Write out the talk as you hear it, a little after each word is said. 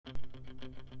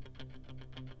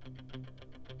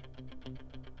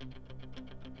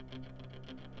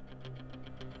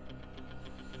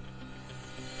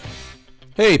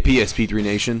Hey PSP3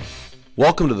 Nation,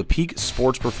 welcome to the Peak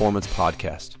Sports Performance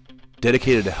Podcast,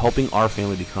 dedicated to helping our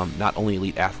family become not only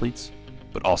elite athletes,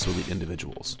 but also elite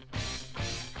individuals.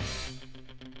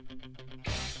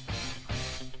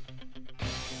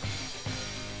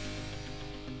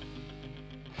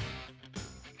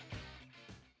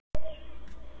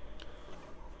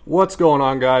 What's going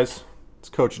on, guys? It's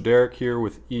Coach Derek here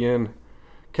with Ian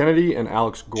Kennedy and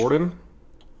Alex Gordon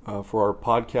for our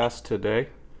podcast today.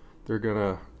 They're going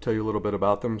to tell you a little bit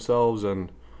about themselves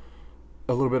and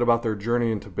a little bit about their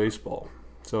journey into baseball.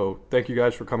 So thank you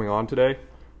guys for coming on today.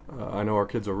 I know our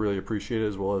kids will really appreciate it,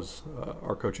 as well as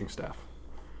our coaching staff.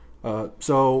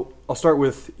 So I'll start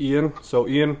with Ian. So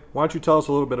Ian, why don't you tell us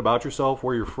a little bit about yourself,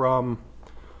 where you're from,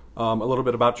 a little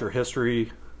bit about your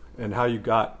history, and how you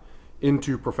got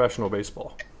into professional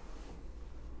baseball.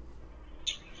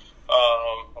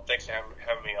 Well, thanks for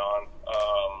having me on.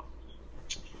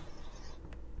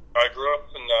 I grew up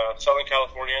in Southern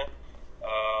California,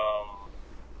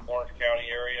 Orange County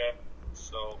area.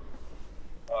 So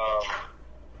I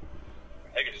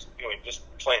think just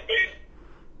playing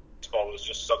baseball was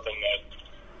just something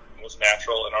that was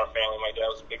natural in our family. My dad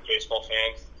was a big baseball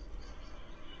fan,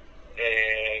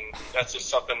 and that's just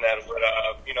something that would,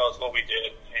 is what we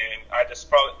did. And I just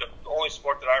probably the only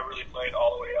sport that I really played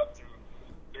all the way up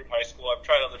through high school. I've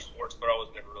tried other sports, but I was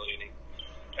never really any.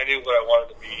 I knew what I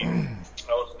wanted to be.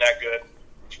 I wasn't that good.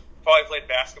 Probably played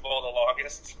basketball the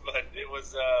longest, but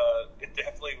it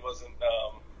definitely wasn't.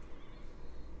 I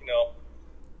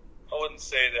wouldn't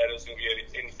say that it was going to be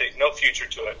anything. No future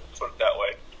to it. Put it that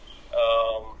way.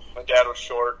 My dad was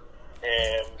short,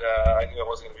 and I knew I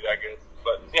wasn't going to be that good.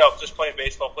 But just playing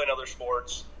baseball, playing other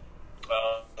sports.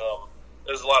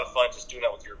 It was a lot of fun just doing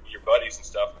that with your buddies and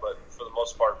stuff. But for the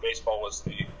most part, baseball was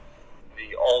the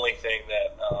only thing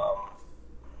that,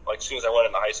 as soon as I went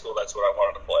into high school, that's what I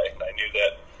wanted to play. And I knew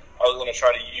that I was going to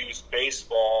try to use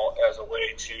baseball as a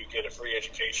way to get a free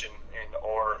education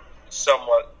or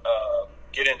somewhat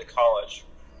get into college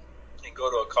and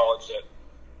go to a college that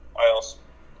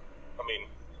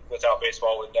without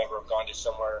baseball, would never have gone to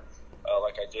somewhere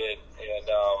like I did. And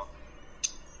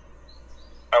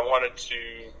I wanted to,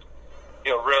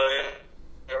 really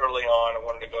early on, I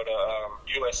wanted to go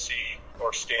to USC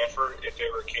or Stanford if it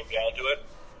ever came down to it.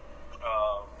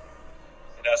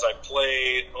 And as I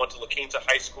played, I went to La Quinta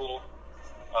High School.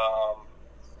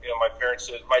 My parents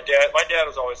said, my dad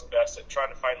was always the best at trying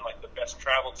to find the best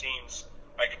travel teams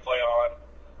I could play on,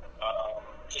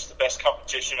 just the best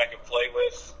competition I could play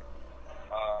with.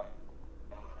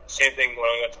 Same thing when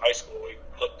I went to high school. We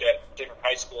looked at different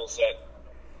high schools that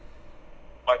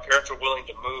my parents were willing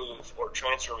to move or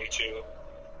transfer me to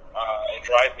and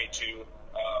drive me to,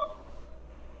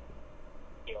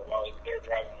 while they were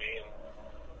driving me. And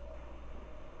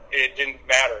it didn't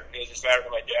matter. It just mattered to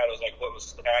my dad. It was what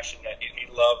was the passion that he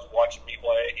loved watching me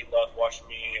play. He loved watching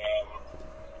me,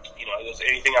 it was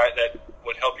anything that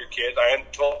would help your kids. I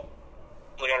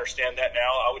totally understand that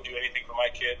now. I would do anything for my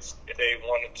kids if they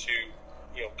wanted to,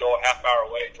 go a half hour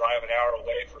away, drive an hour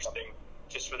away for something,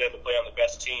 just for them to play on the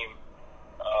best team.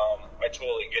 I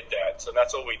totally get that. So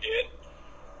that's what we did.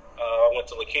 I went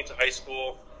to La Quinta High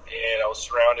School, and I was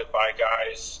surrounded by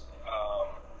guys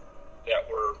that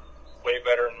were way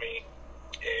better than me,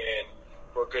 and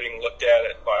were getting looked at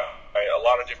it by a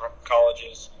lot of different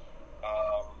colleges.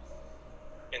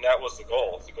 And that was the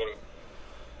goal, to go to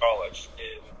college.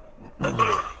 And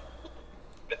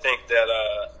I think that,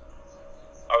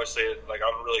 obviously,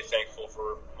 I'm really thankful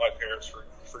for my parents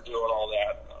for doing all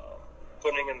that,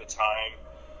 putting in the time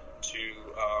to,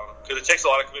 because it takes a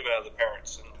lot of commitment out of the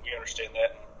parents, and we understand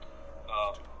that.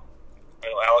 And, I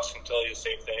know Alex can tell you the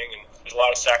same thing, and there's a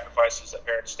lot of sacrifices that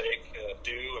parents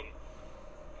do, and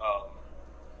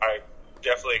I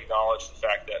definitely acknowledge the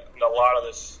fact that a lot of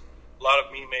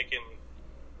me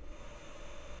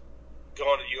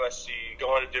going to USC,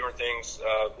 going to different things,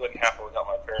 wouldn't happen without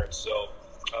my parents. So,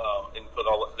 and put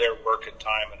all their work and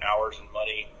time and hours and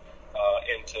money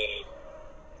into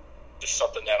just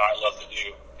something that I love to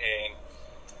do. And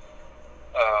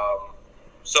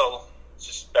so,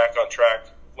 just back on track.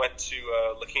 Went to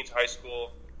La Quinta High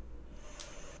School,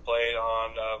 played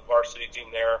on varsity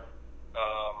team there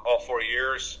all 4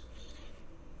 years.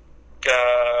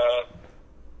 Got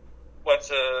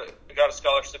a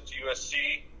scholarship to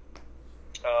USC.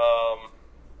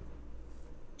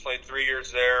 Played 3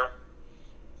 years there,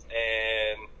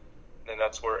 and then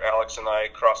that's where Alex and I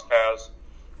crossed paths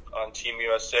on Team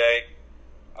USA.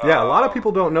 Yeah, a lot of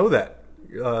people don't know that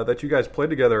you guys played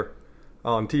together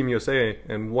on Team USA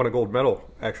and won a gold medal,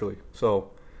 actually.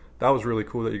 So that was really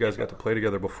cool that you guys got to play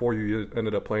together before you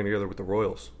ended up playing together with the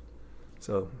Royals.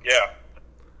 So yeah,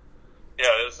 Yeah,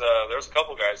 there was a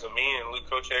couple guys, me and Luke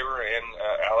Kochaber and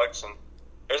Alex, and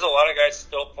there's a lot of guys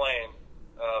still playing,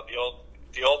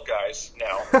 the old guys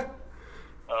now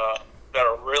that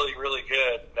are really, really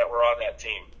good that were on that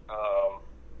team.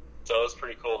 So it was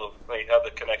pretty cool to have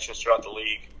the connections throughout the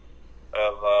league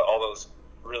of all those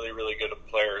really, really good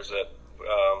players that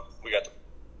we got to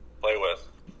play with.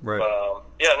 Right. But,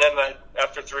 and then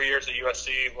after 3 years at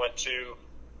USC, went to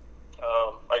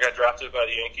I got drafted by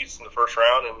the Yankees in the first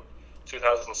round in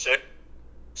 2006,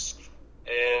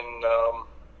 and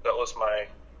that was my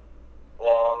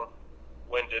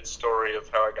long-winded story of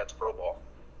how I got to pro ball.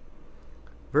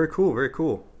 Very cool, very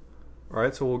cool. All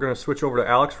right, so we're going to switch over to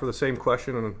Alex for the same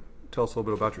question and tell us a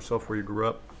little bit about yourself, where you grew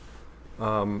up,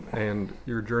 and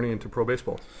your journey into pro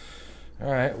baseball.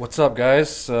 All right, what's up,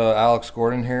 guys? Alex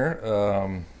Gordon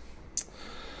here.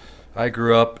 I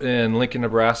grew up in Lincoln,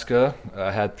 Nebraska.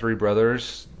 I had 3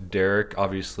 brothers, Derek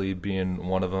obviously being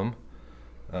one of them.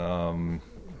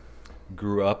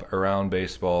 Grew up around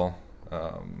baseball,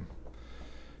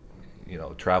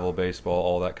 travel baseball,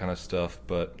 all that kind of stuff.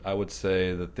 But I would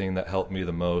say the thing that helped me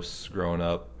the most growing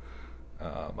up,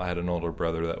 I had an older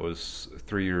brother that was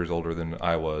 3 years older than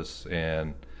I was,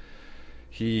 and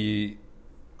he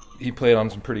played on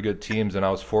some pretty good teams, and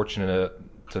I was fortunate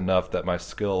enough that my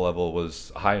skill level was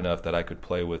high enough that I could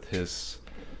play with his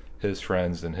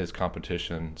friends and his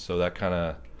competition. So that kind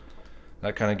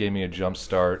of gave me a jump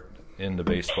start into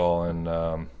baseball, and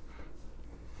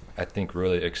I think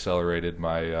really accelerated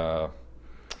my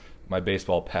my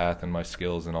baseball path and my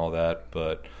skills and all that.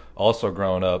 But also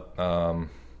growing up,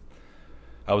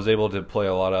 I was able to play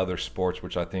a lot of other sports,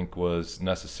 which I think was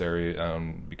necessary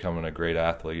becoming a great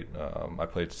athlete. I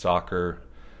played soccer.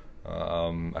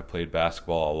 I played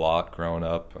basketball a lot growing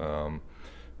up.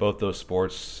 Both those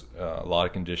sports, a lot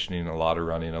of conditioning, a lot of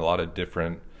running, a lot of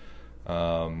different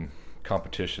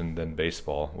competition than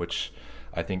baseball, which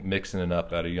I think mixing it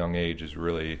up at a young age is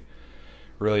really,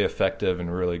 really effective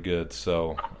and really good.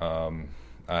 So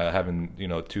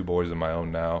having 2 boys of my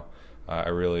own now, I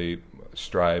really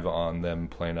strive on them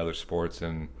playing other sports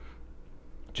and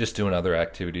just doing other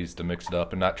activities to mix it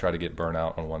up and not try to get burnt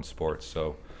out on one sport.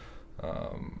 So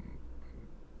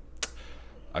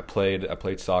I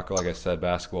played soccer, like I said,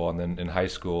 basketball, and then in high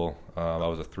school I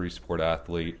was a 3-sport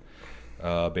athlete.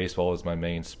 Baseball was my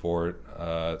main sport.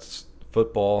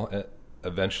 Football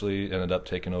eventually ended up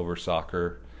taking over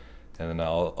soccer, and then I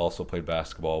also played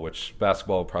basketball, which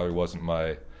basketball probably wasn't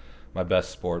my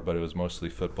best sport, but it was mostly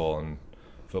football and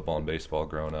baseball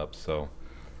growing up. So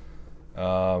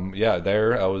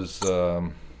there I was.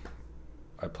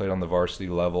 I played on the varsity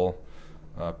level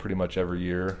pretty much every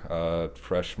year.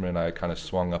 Freshman, I kind of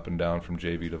swung up and down from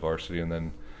JV to varsity, and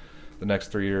then the next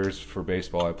 3 years for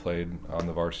baseball, I played on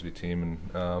the varsity team,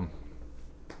 and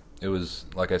it was,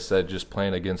 like I said, just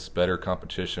playing against better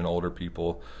competition, older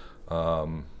people,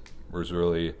 was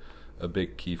really a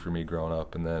big key for me growing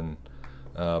up. And then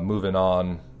moving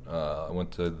on, I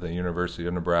went to the University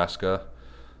of Nebraska,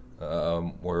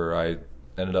 where I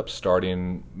ended up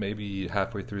starting maybe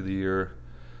halfway through the year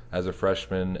as a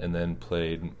freshman, and then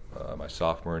played my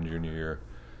sophomore and junior year.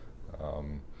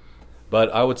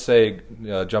 But I would say,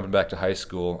 jumping back to high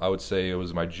school, I would say it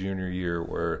was my junior year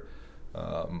where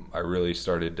I really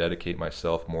started to dedicate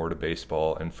myself more to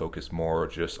baseball and focus more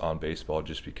just on baseball,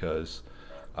 just because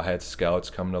I had scouts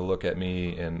coming to look at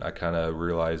me, and I kind of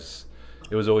realized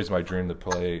it was always my dream to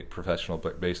play professional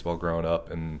baseball growing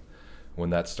up. And when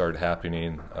that started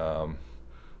happening,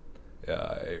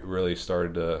 it really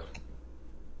started to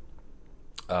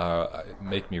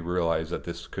make me realize that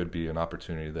this could be an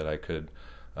opportunity that I could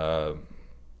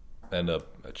end up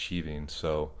achieving.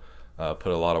 So put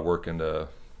a lot of work into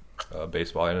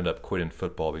baseball. I ended up quitting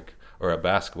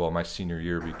basketball my senior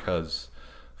year because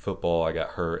football, I got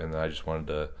hurt, and then I just wanted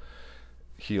to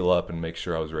heal up and make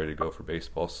sure I was ready to go for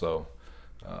baseball. So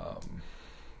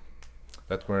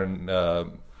that's when it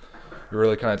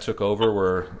really kind of took over,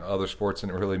 where other sports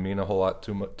didn't really mean a whole lot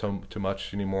too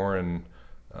much anymore. And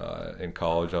in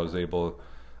college,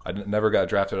 I never got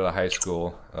drafted out of high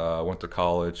school. Went to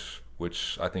college,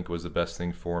 which I think was the best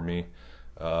thing for me.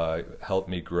 Helped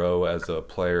me grow as a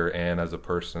player and as a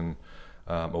person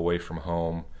away from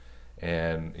home.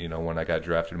 And when I got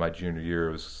drafted my junior year,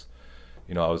 it was,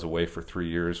 I was away for 3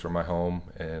 years from my home,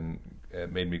 and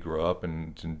it made me grow up.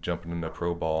 And jumping into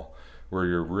pro ball, where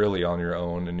you're really on your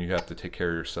own and you have to take care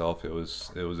of yourself, it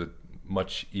was a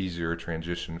much easier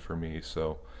transition for me.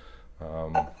 So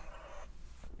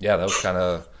that was kind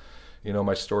of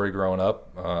my story growing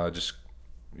up. Just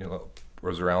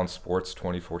was around sports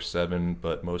 24/7,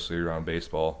 but mostly around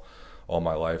baseball all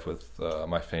my life with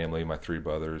my family, my 3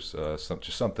 brothers.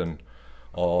 Just something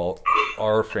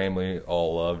our family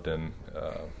all loved and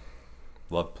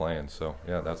loved playing. So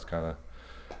yeah, that's kind of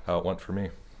how it went for me.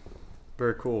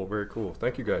 Very cool, very cool.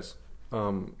 Thank you guys.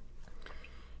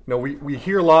 We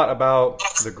hear a lot about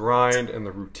the grind and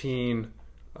the routine,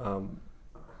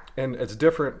 and it's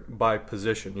different by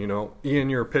position. Ian,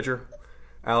 you're a pitcher.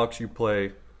 Alex, you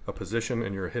play a position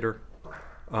and you're a hitter.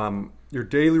 Your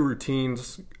daily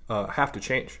routines have to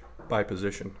change by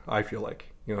position, I feel like.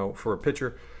 For a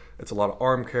pitcher, it's a lot of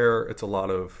arm care, it's a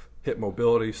lot of hip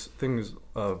mobility, things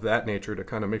of that nature to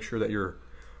kind of make sure that you're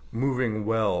moving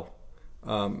well.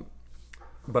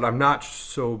 But I'm not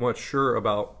so much sure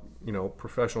about,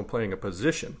 professional playing a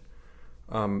position.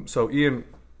 So Ian,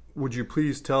 would you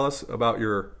please tell us about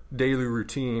your daily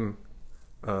routine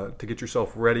to get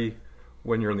yourself ready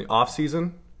when you're in the off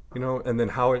season, and then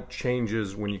how it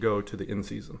changes when you go to the in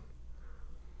season?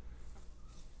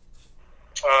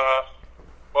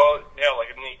 Well, yeah, like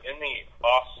in the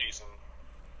off season,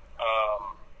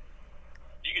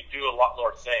 you could do a lot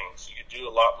more things. You could do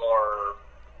a lot more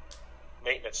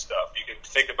maintenance stuff. You could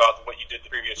think about what you did the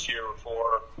previous year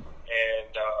before,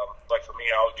 and like for me,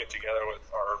 I would get together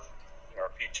with our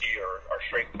PT or our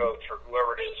strength coach or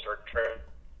whoever it is, or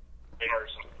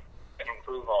trainers, and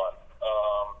improve on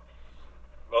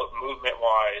movement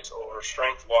wise or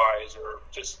strength wise, or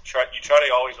just try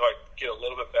to always like get a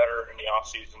little bit better in the off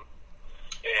season,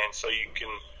 and so you can,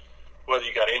 whether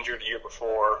you got injured the year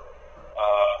before,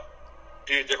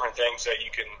 do different things that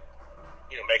you can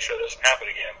make sure that doesn't happen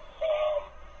again.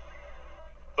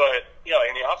 But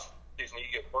in the off season, you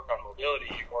get work on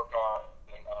mobility, you work on,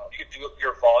 you could do,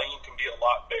 your volume can be a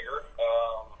lot bigger.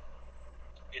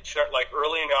 It's like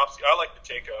early in the off season, I like to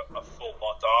take a full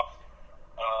month off.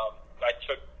 I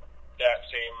took that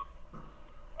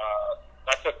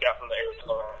from the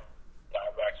Arizona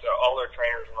Diamondbacks. So all their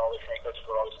trainers and all their strength coaches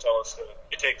would always tell us that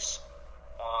it takes,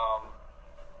 I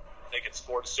think it's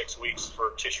 4 to 6 weeks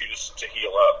for tissue to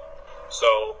heal up.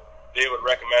 So they would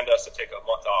recommend us to take a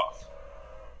month off,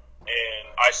 and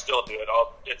I still do it.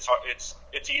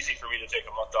 It's easy for me to take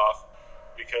a month off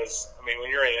because when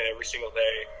you're in it every single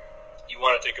day, you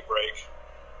want to take a break.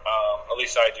 At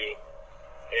least I do,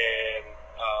 and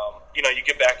you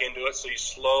get back into it. So you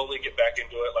slowly get back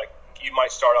into it. Like you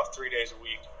might start off 3 days a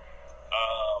week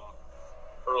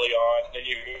early on, then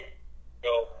you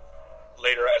go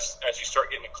later as you start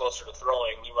getting closer to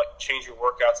throwing. You might change your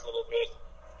workouts a little bit,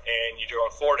 and you do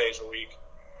on 4 days a week.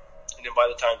 And then by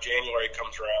the time January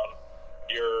comes around,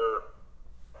 you're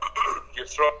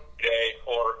throwing day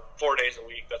or 4 days a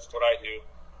week. That's what I do.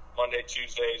 Monday,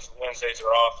 Tuesdays, Wednesdays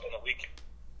are off, and the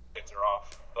weekends are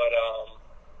off. But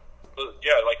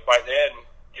yeah, like by then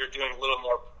you're doing a little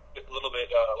bit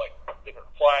like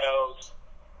different plyos,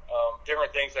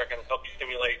 different things that are going to help you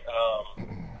stimulate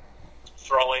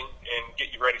throwing and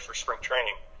get you ready for spring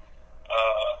training.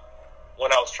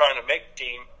 When I was trying to make the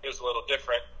team, it was a little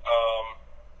different.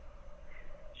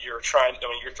 You're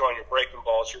throwing your breaking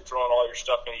balls, you're throwing all your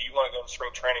stuff, and you want to go to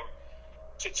spring training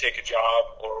to take a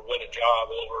job or win a job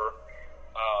over.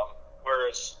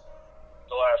 Whereas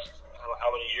the last, I don't know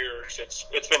how many years,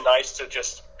 it's been nice to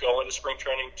just go into spring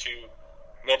training to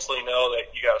mentally know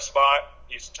that you got a spot.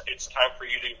 It's time for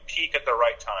you to peak at the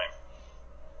right time.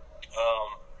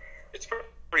 It's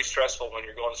pretty stressful when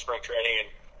you're going to spring training and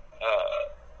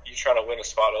you're trying to win a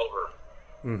spot over.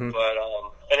 Mm-hmm. But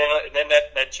and then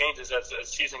that changes as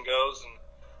season goes, and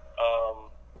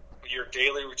your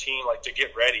daily routine, like to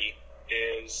get ready,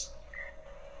 is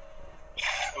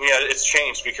it's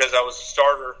changed because I was a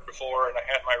starter before and I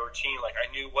had my routine. Like I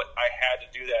knew what I had to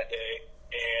do that day,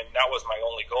 and that was my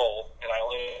only goal. And I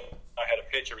had to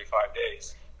pitch every 5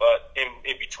 days. But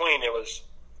in between, it was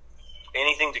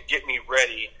anything to get me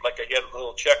ready. Like I had a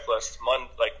little checklist.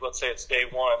 Like let's say it's day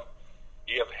one,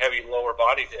 you have a heavy lower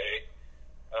body day,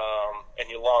 and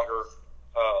you longer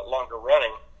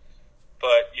running,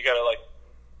 but you got to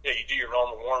you do your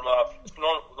normal warm up.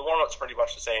 The warm up's pretty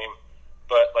much the same,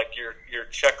 but like your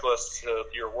checklist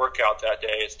of your workout that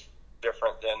day is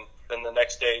different than the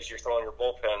next days. You're throwing your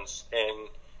bullpens and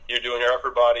you're doing your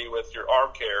upper body with your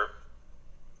arm care.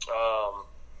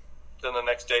 Then the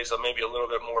next days maybe a little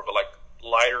bit more of a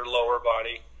lighter lower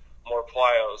body, more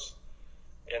plyos,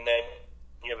 and then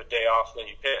you have a day off, then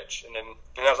you pitch. And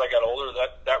as I got older,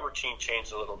 that routine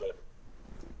changed a little bit.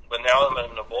 But now that I'm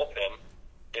in the bullpen,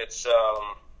 it's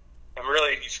and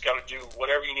really you just got to do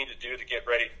whatever you need to do to get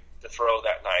ready to throw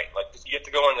that night. Like you get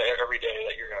to go in there every day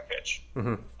that you're going to pitch.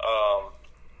 Mm-hmm.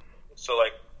 So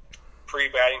like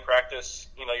pre-batting practice,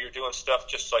 you're doing stuff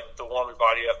just like to warm your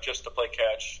body up, just to play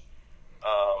catch.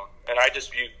 And I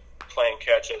just view playing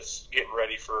catch as getting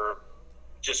ready for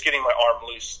just getting my arm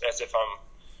loose as if I'm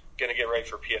going to get ready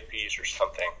for PFPs or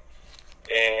something.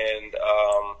 And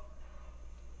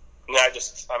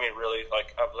really,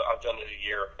 like I've done it a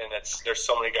year, and there's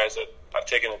so many guys that I've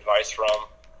taken advice from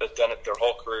that've done it their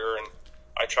whole career, and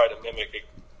I try to mimic it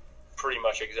pretty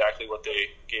much exactly what they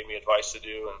gave me advice to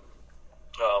do. And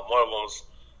one of them was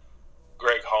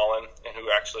Greg Holland, and who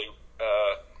actually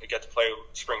got to play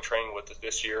spring training with us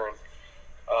this year. And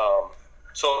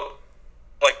so,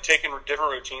 like, taking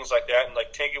different routines like that, and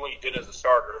like taking what you did as a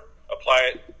starter,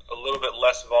 apply it a little bit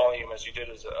less volume as you did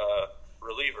as a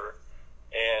reliever,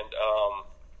 and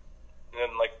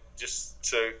then, like, just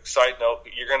to side note,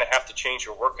 you're going to have to change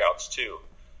your workouts too.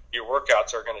 Your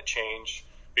workouts are going to change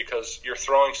because you're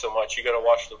throwing so much. You got to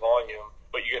watch the volume,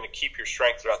 but you're going to keep your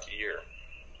strength throughout the year.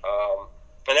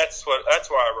 And that's why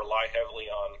I rely heavily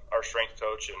on our strength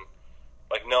coach, and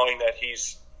like knowing that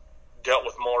he's dealt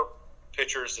with more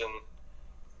pitchers and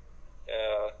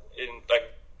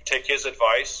like take his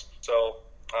advice. So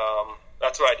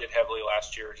that's what I did heavily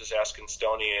last year, just asking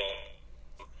Stoney,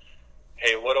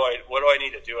 hey, what do I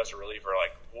need to do as a reliever?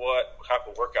 Like, what type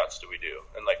of workouts do we do?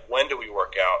 And like, when do we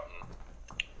work out?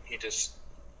 And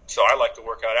so I like to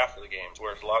work out after the games,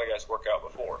 whereas a lot of guys work out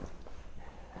before.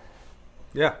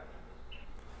 Yeah.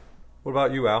 What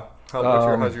about you, Al?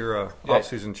 How's your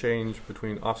off-season change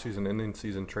between off-season and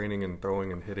in-season training and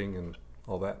throwing and hitting and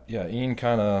all that? Yeah, Ian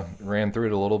kind of ran through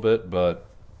it a little bit, but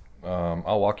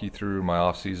I'll walk you through my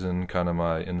off-season, kind of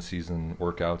my in-season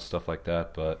workouts, stuff like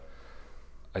that. But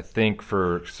I think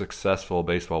for successful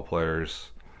baseball players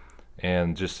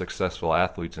and just successful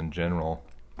athletes in general,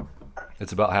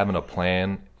 it's about having a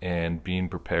plan and being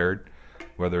prepared,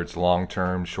 whether it's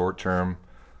long-term, short-term.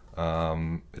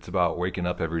 It's about waking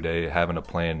up every day, having a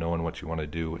plan, knowing what you want to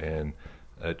do, and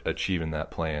achieving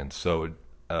that plan. So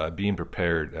being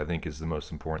prepared, I think, is the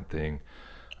most important thing,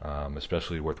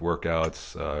 especially with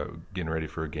workouts, getting ready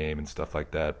for a game and stuff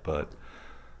like that. But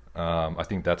I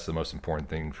think that's the most important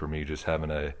thing for me, just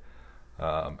having a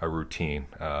routine.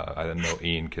 I know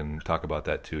Ian can talk about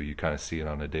that too. You kind of see it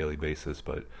on a daily basis,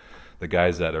 but the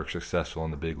guys that are successful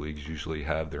in the big leagues usually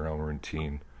have their own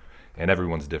routine. And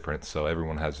everyone's different, so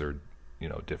everyone has their,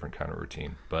 different kind of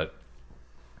routine. But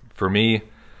for me,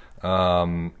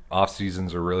 off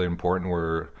seasons are really important.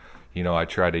 Where, I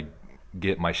try to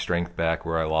get my strength back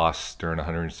where I lost during a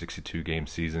 162 game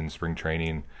season, spring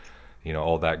training.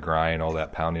 All that grind, all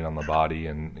that pounding on the body,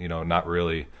 and not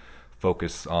really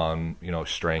focus on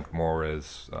strength, more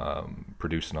as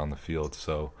producing on the field.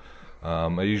 So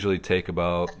I usually take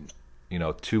about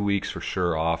 2 weeks for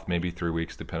sure off, maybe 3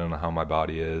 weeks, depending on how my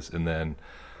body is. And then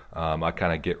I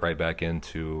kind of get right back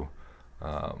into,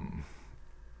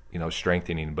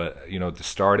 strengthening. But, to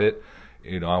start it,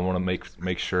 I want to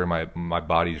make sure my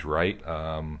body's right.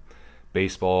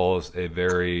 Baseball is a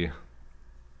very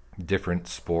different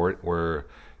sport where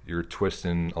you're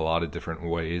twisting a lot of different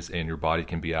ways and your body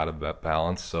can be out of that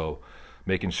balance. So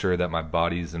making sure that my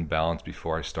body's in balance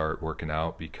before I start working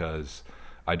out, because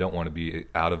I don't want to be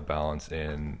out of balance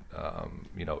and,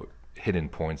 hitting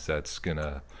points that's going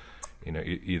to,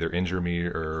 either injure me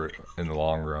or in the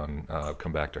long run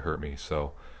come back to hurt me.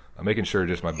 So I'm making sure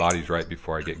just my body's right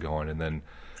before I get going. And then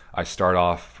I start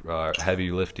off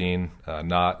heavy lifting,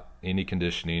 not any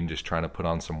conditioning, just trying to put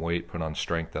on some weight, put on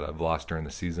strength that I've lost during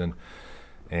the season.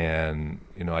 And,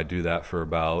 I do that for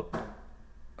about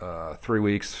 3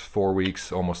 weeks, 4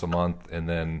 weeks, almost a month. And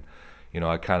then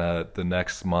I kind of, the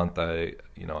next month, I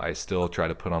still try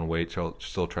to put on weight,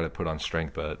 still try to put on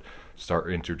strength, but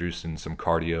start introducing some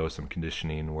cardio, some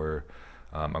conditioning, where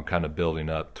I'm kind of building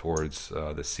up towards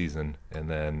the season.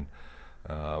 And then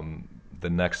the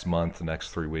next month, the next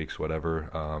 3 weeks,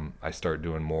 whatever, I start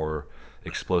doing more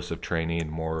explosive training,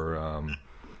 more,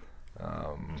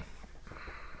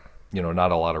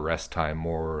 not a lot of rest time,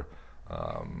 more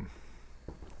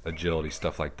agility,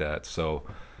 stuff like that. So,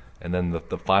 and then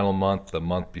the final month, the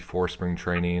month before spring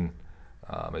training,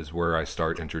 is where I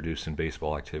start introducing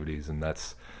baseball activities, and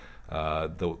that's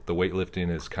the weightlifting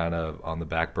is kind of on the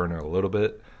back burner a little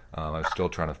bit. I'm still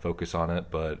trying to focus on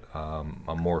it, but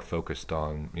I'm more focused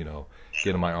on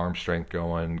getting my arm strength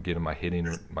going, getting my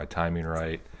hitting, my timing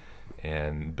right,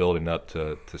 and building up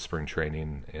to spring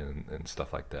training and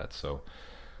stuff like that. So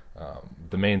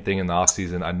the main thing in the off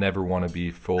season, I never want to be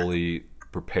fully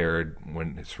prepared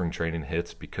when spring training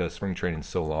hits, because spring training is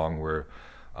so long, where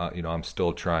I'm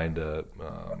still trying to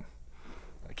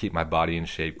keep my body in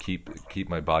shape, keep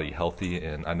my body healthy,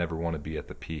 and I never want to be at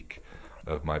the peak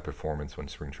of my performance when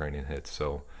spring training hits.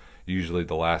 So usually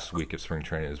the last week of spring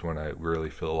training is when I really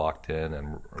feel locked in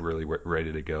and really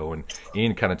ready to go. And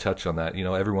Ian kind of touched on that.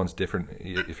 Everyone's different.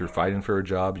 If you're fighting for a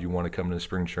job, you want to come to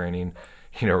spring training,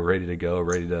 ready to go,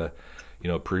 ready to,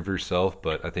 prove yourself.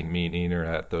 But I think me and Ian are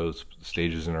at those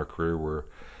stages in our career where,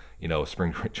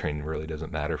 spring training really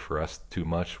doesn't matter for us too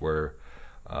much, where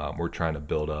we're trying to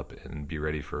build up and be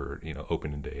ready for,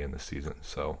 opening day in the season.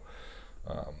 So,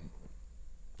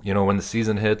 when the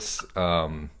season hits,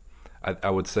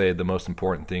 I would say the most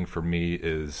important thing for me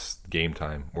is game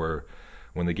time, where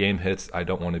when the game hits, I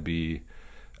want to be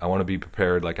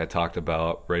prepared, like I talked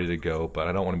about, ready to go, but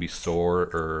I don't want to be sore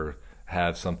or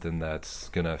have something that's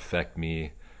going to affect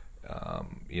me,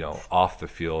 off the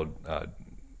field,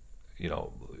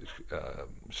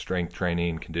 strength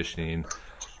training, conditioning,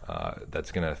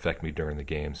 that's going to affect me during the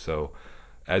game. So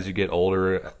as you get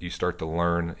older, you start to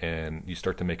learn and you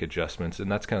start to make adjustments, and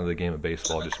that's kind of the game of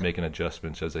baseball, just making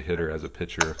adjustments as a hitter, as a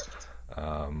pitcher.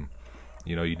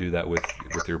 You do that with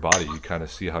your body. You kind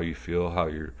of see how you feel, how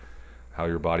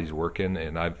your body's working,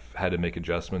 and I've had to make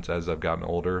adjustments as I've gotten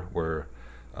older, where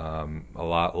a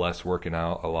lot less working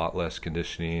out, a lot less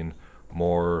conditioning,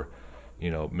 more,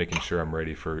 making sure I'm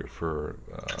ready for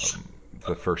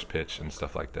the first pitch and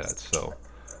stuff like that. So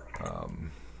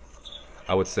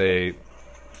I would say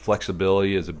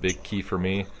flexibility is a big key for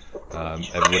me.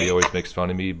 Everybody always makes fun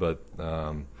of me, but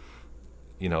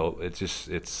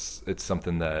it's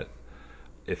something that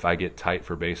if I get tight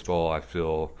for baseball, I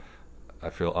feel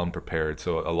unprepared.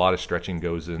 So a lot of stretching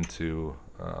goes into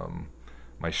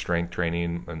my strength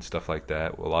training and stuff like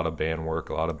that. A lot of band work,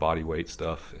 a lot of body weight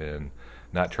stuff, and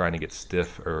not trying to get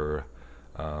stiff or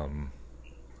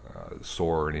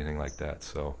sore or anything like that.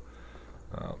 So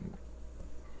I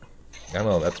don't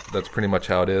know. That's pretty much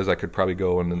how it is. I could probably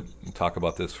go and talk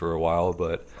about this for a while,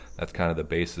 but that's kind of the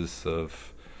basis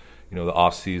of, the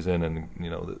off season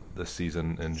and the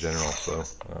season in general. So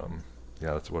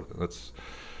that's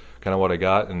kind of what I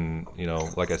got. And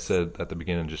like I said at the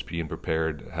beginning, just being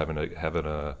prepared, having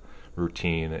a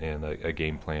routine and a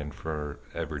game plan for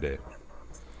every day.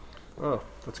 Oh,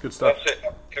 that's good stuff.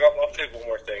 I'll say one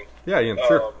more thing. Yeah, Ian,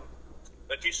 sure.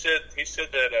 But he said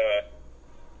that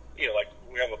like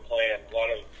we have a plan. A lot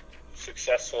of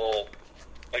successful,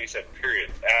 like you said,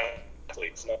 period,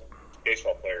 athletes, not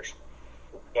baseball players.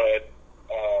 But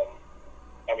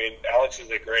Alex is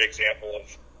a great example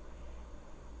of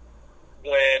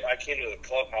when I came to the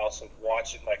clubhouse and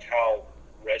watching like how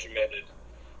regimented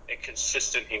and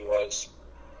consistent he was.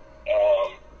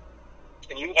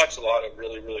 And you watch a lot of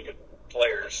really, really good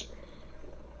players.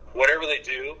 Whatever they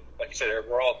do, like you said,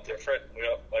 we're all different.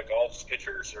 Like all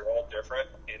pitchers are all different.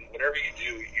 And whatever you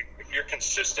do, if you're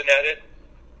consistent at it,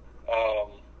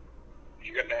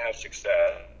 you're going to have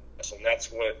success. And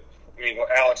that's what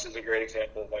Alex is a great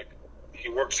example. Like he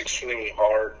works extremely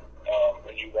hard.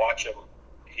 When you watch him,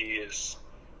 he is,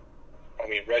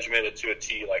 regimented to a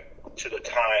T, like to the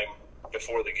time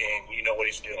before the game. You know what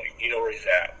he's doing. You know where he's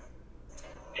at.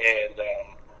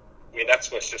 And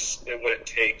that's what it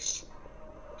takes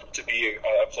to be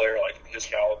a player like his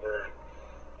caliber.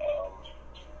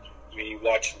 You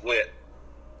watch Witt,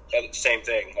 same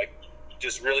thing. Like,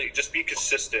 just be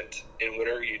consistent in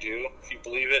whatever you do. If you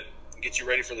believe it, get you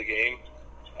ready for the game.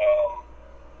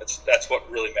 That's what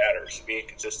really matters, being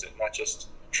consistent, not just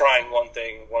trying one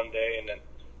thing one day and then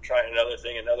trying another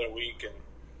thing another week, and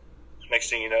next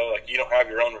thing you know, like you don't have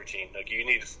your own routine. Like you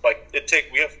need, like it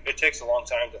takes a long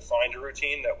time to find a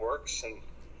routine that works, and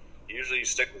usually you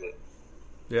stick with it.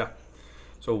 Yeah.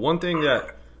 So one thing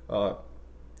that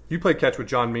you played catch with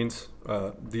John Means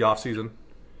the off season.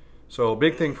 So a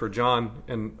big thing for John,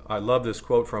 and I love this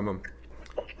quote from him.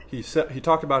 He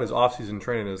talked about his off season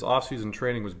training. His off season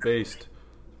training was based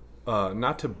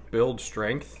not to build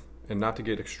strength and not to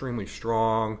get extremely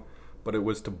strong, but it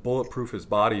was to bulletproof his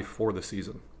body for the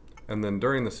season. And then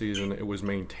during the season, it was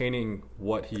maintaining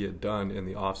what he had done in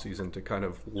the off season to kind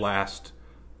of last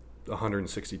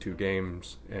 162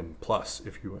 games and plus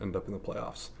if you end up in the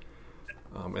playoffs.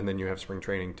 And then you have spring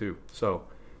training too. So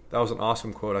that was an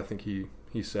awesome quote, I think he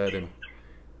said, and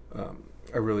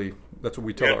that's what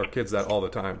we tell our kids that all the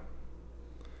time.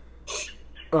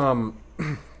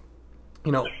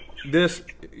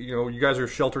 You guys are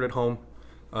sheltered at home.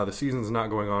 The season's not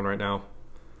going on right now.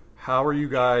 How are you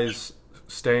guys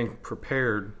staying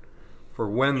prepared for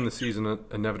when the season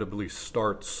inevitably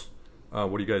starts?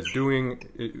 What are you guys doing?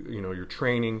 Your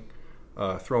training,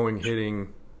 throwing,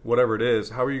 hitting, whatever it is.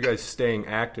 How are you guys staying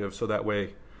active so that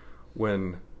way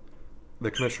when the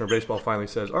commissioner of baseball finally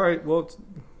says, all right, well,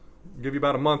 give you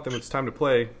about a month and it's time to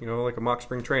play, like a mock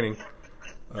spring training.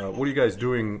 What are you guys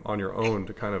doing on your own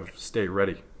to kind of stay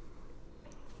ready?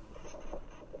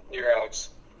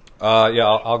 Yeah,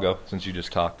 I'll go since you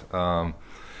just talked.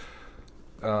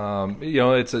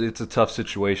 It's a tough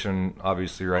situation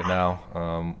obviously right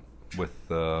now with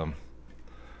the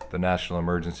national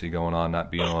emergency going on,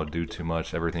 not being able to do too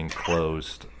much, everything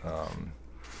closed.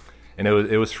 And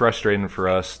it was frustrating for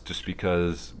us just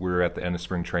because we were at the end of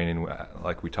spring training,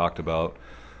 like we talked about,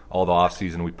 all the off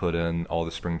season we put in, all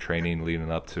the spring training leading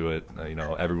up to it.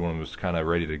 Everyone was kind of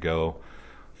ready to go,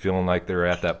 feeling like they were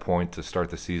at that point to start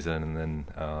the season, and then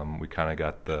we kind of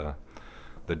got the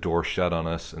door shut on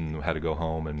us and had to go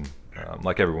home. And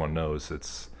like everyone knows,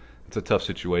 it's a tough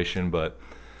situation, but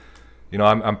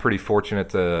I'm pretty fortunate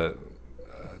to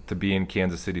be in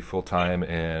Kansas City full time,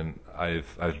 and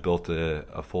I've built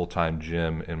a full time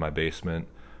gym in my basement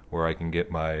where I can get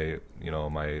my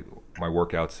my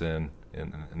workouts in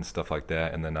and stuff like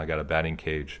that. And then I got a batting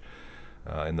cage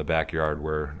in the backyard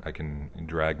where I can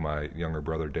drag my younger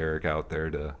brother Derek out there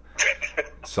to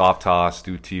soft toss,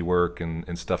 do tee work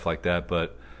and stuff like that.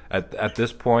 But at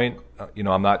this point,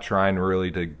 I'm not trying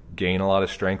really to gain a lot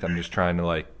of strength. I'm just trying to,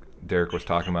 like Derek was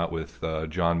talking about with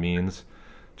John Means,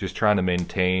 just trying to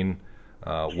maintain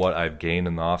what I've gained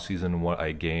in the off season and what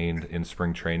I gained in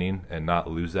spring training, and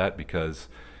not lose that, because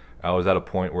I was at a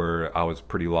point where I was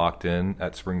pretty locked in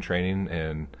at spring training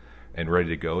and ready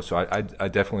to go. So I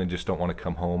definitely just don't want to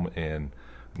come home and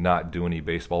not do any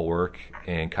baseball work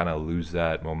and kind of lose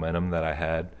that momentum that I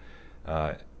had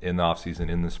in the off season,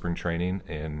 in the spring training.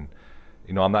 And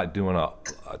I'm not doing a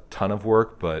ton of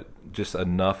work, but just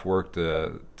enough work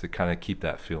to kind of keep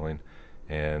that feeling.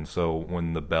 And so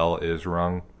when the bell is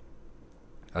rung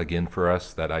again for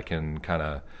us, that I can kind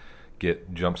of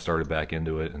get jump started back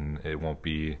into it, and it won't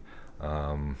be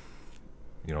out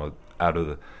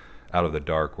of the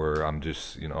dark where I'm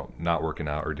just not working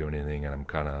out or doing anything, and I'm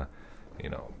kind of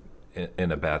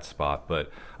in a bad spot.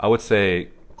 But I would say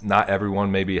not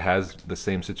everyone maybe has the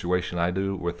same situation I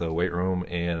do with a weight room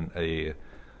and a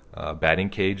batting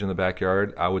cage in the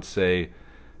backyard. I would say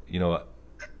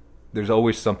there's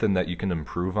always something that you can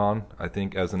improve on, I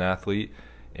think, as an athlete,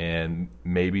 and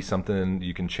maybe something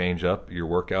you can change up your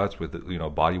workouts with,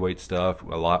 body weight stuff,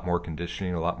 a lot more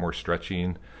conditioning, a lot more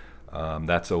stretching.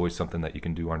 That's always something that you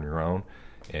can do on your own,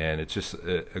 and it's just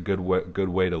a good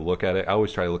way to look at it. I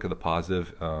always try to look at the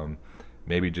positive,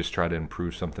 maybe just try to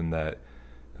improve something that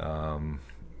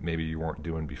maybe you weren't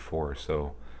doing before.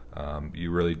 So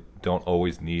you really don't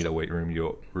always need a weight room.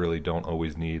 You really don't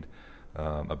always need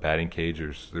a batting cage.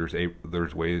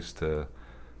 There's ways to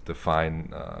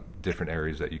find different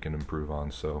areas that you can improve on.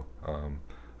 So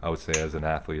I would say, as an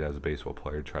athlete, as a baseball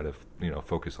player, try to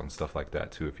focus on stuff like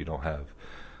that too, if you don't have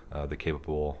the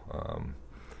capable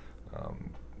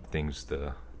things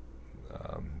to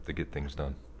get things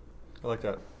done. I like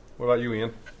that. What about you,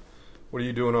 Ian? What are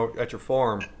you doing at your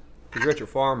farm? Because you're at your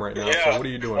farm right now. Yeah. So what are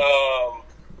you doing?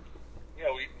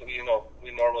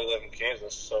 We normally live in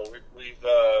Kansas, so we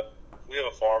have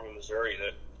a farm in Missouri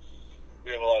that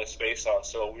we have a lot of space on.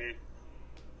 So we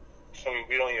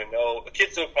don't even know. The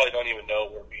kids probably don't even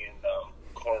know we're being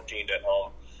quarantined at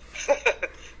home.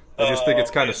 I just think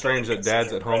it's kind of strange that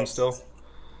Dad's at home still.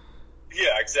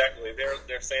 Yeah, exactly.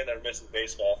 They're saying they're missing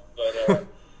baseball, but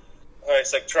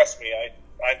it's like, trust me, I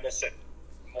miss it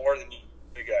more than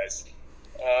you guys.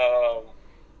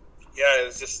 It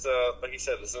was just like you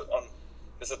said, there's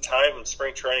a time in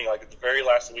spring training, like at the very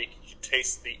last week, you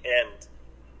taste the end,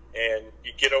 and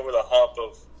you get over the hump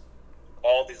of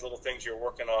all these little things you're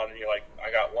working on, and you're like, I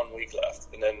got 1 week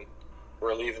left, and then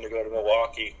we're leaving to go to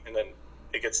Milwaukee, and then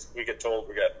we get told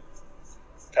we got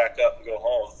packed up and go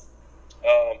home.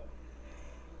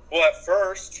 Well, at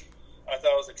first, I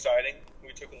thought it was exciting.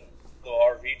 We took a little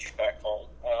RV trip back home.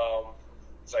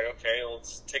 It's like, okay,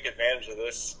 let's take advantage of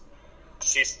this,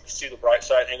 see the bright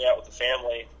side, hang out with the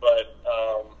family. But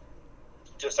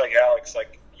just like Alex,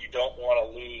 like, you don't want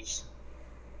to lose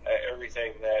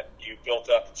everything that you built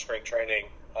up in spring training.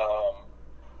 You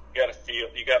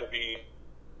got to be.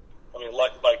 I mean,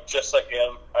 like just like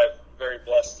him, I'm very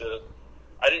blessed to.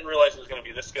 I didn't realize it was going to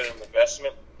be this good of an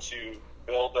investment to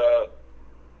build a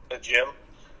gym,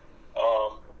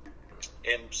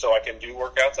 and so I can do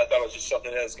workouts. I thought it was just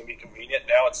something that was going to be convenient.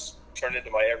 Now it's turned into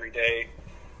my everyday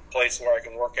place where I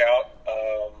can work out.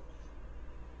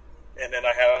 And then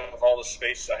I have all the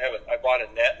space. I bought a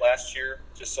net last year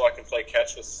just so I can play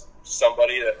catch with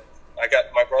somebody. That I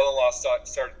got. My brother-in-law started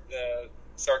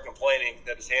complaining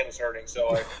that his hand was hurting,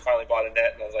 so I finally bought a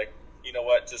net, and I was like, you know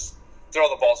what, just throw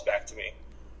the balls back to me.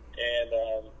 And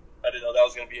I didn't know that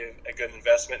was going to be a good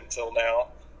investment until now.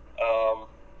 I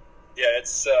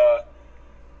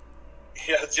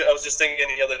was just thinking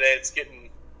the other day, it's getting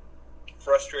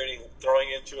frustrating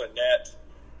throwing into a net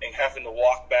and having to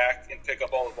walk back and pick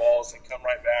up all the balls and come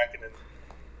right back and then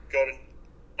go to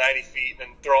 90 feet and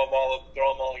then throw them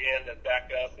all again and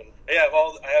back up. And yeah,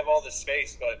 I have all this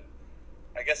space, but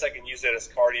I guess I can use it as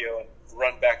cardio and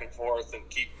run back and forth and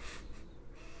keep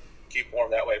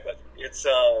warm that way. But it's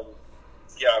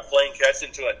playing catch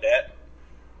into a net,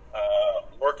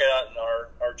 working out in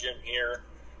our gym here.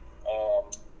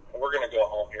 We're gonna go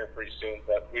home here pretty soon,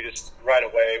 but we just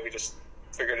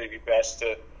figured it'd be best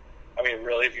to. I mean,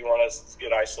 really, if you want us to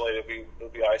get isolated, we'll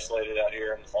be isolated out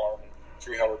here on the farm,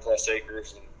 300 plus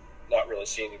acres, and not really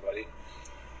see anybody.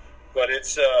 But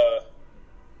it's a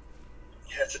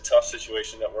tough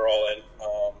situation that we're all in.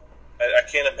 I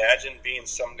can't imagine being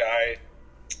some guy.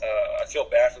 I feel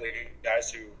bad for the guys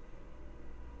who,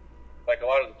 like a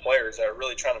lot of the players that are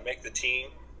really trying to make the team,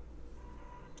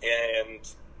 and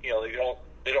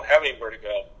they don't have anywhere to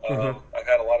go. I've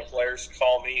had a lot of players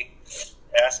call me,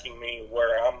 asking me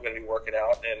where I'm going to be working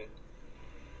out, and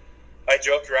I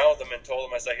joked around with them and told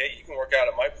them, I was like, hey, you can work out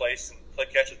at my place and play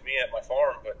catch with me at my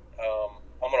farm, but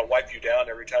I'm going to wipe you down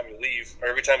every time you leave, or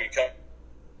every time you come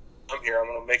here. I'm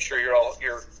going to make sure you're all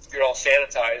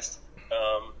sanitized.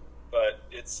 But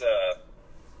it's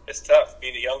tough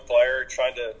being a young player,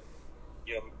 trying to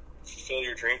fulfill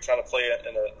your dream, trying to play it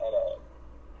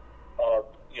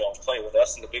playing with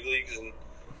us in the big leagues, and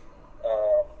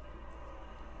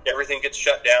everything gets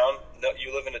shut down.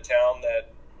 You live in a town that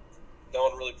no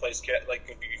one really plays catch,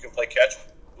 like you can play catch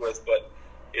with, but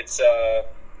it's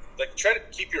like try to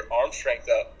keep your arm strength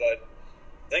up. But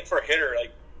I think for a hitter,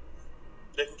 like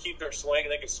they can keep their swing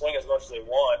and they can swing as much as they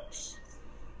want.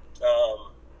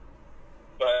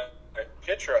 But a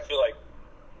pitcher, I feel like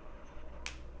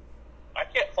I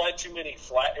can't find too many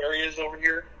flat areas over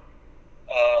here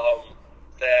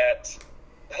that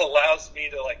allows me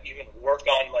to like even work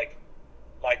on like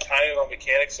my timing on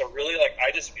mechanics. So really, like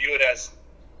I just view it as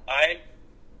I'm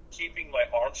keeping my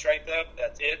arm strength up.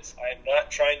 That's it. I'm not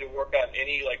trying to work on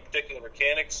any like particular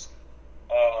mechanics.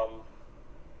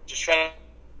 Just trying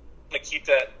to keep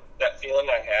that feeling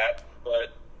I had,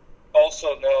 but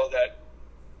also know that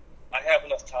I have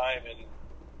enough time, and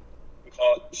we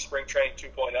call it spring training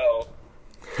 2.0,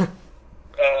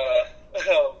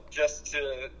 just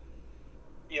to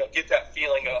get that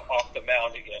feeling off the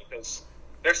mound again. Because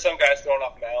there's some guys throwing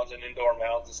off mounds and indoor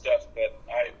mounds and stuff, but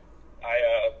I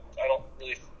don't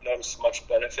really notice much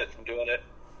benefit from doing it.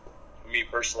 Me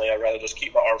personally, I'd rather just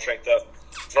keep my arm strength up,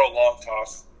 throw a long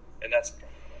toss, and that's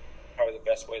probably the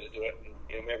best way to do it.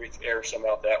 And, maybe air some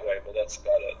out that way, but that's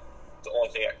about it. It's the only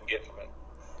thing I can get from it.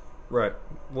 Right.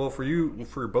 Well,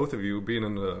 for both of you being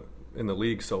in the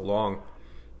league so long,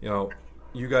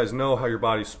 you guys know how your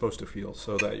body's supposed to feel,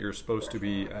 so that you're supposed to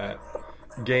be at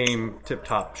game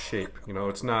tip-top shape.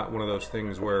 It's not one of those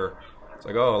things where it's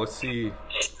like, oh, let's see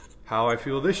how I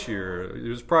feel this year. It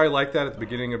was probably like that at the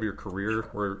beginning of your career,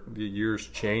 where the years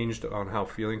changed on how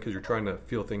feeling, because you're trying to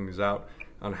feel things out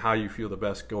on how you feel the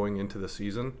best going into the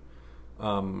season.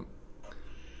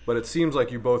 But it seems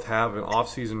like you both have an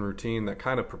off-season routine that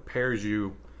kind of prepares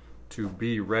you to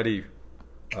be ready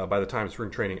by the time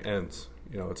spring training ends.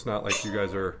 It's not like you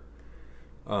guys are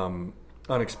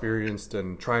unexperienced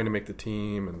and trying to make the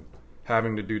team and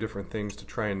having to do different things to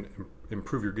try and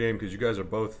improve your game, because you guys are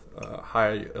both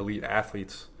high elite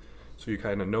athletes. So you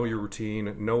kind of know your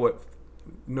routine,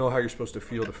 know how you're supposed to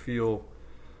feel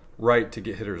right to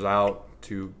get hitters out,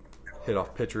 to hit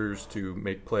off pitchers, to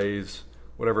make plays,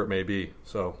 whatever it may be.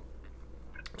 So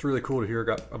it's really cool to hear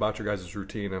about your guys'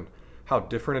 routine and how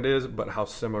different it is, but how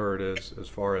similar it is as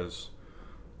far as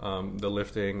the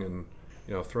lifting and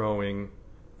throwing.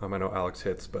 I know Alex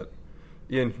hits, but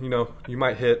Ian, you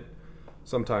might hit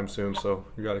sometime soon, so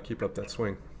you got to keep up that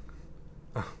swing.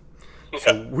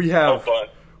 So we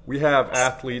have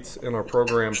athletes in our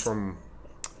program from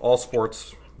all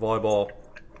sports: volleyball,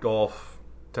 golf,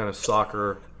 tennis,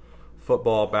 soccer,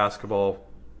 football, basketball,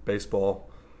 baseball.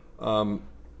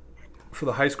 For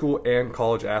the high school and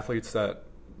college athletes that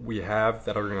we have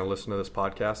that are going to listen to this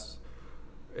podcast,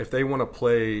 if they want to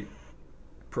play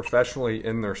professionally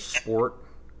in their sport,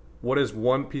 what is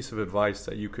one piece of advice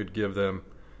that you could give them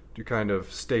to kind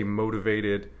of stay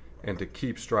motivated and to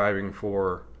keep striving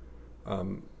for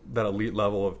that elite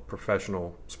level of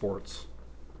professional sports?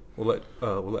 We'll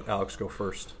let Alex go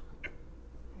first.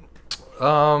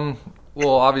 Well,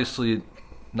 obviously,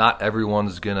 not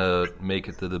everyone's going to make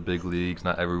it to the big leagues.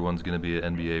 Not everyone's going to be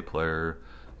an NBA player,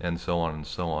 and so on and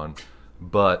so on.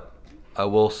 But I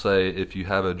will say, if you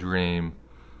have a dream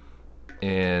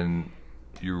and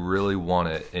you really want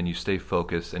it and you stay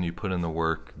focused and you put in the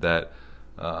work, that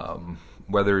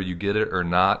whether you get it or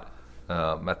not,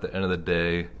 at the end of the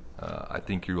day, I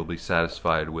think you will be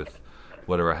satisfied with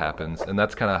whatever happens. And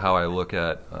that's kind of how I look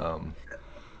at,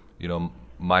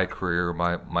 my career,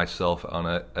 myself on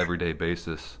an everyday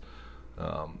basis.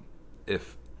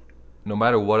 If no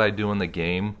matter what I do in the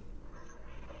game,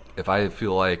 if I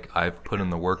feel like I've put in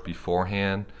the work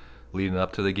beforehand, leading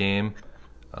up to the game,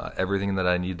 everything that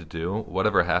I need to do,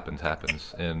 whatever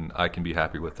happens, and I can be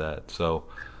happy with that. So,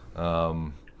 I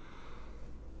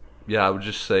would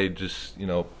just say,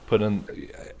 put in.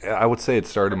 I would say it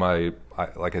started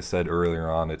like I said earlier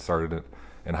on, it started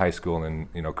in high school and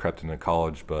then crept into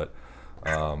college. But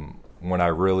when I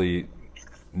really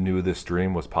knew this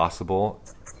dream was possible,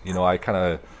 I kind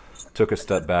of took a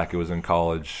step back. It was in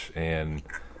college, and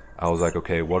I was like,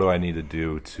 okay, what do I need to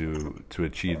do to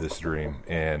achieve this dream?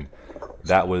 And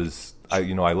that was, I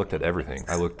looked at everything.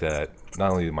 I looked at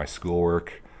not only my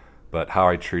schoolwork, but how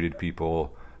I treated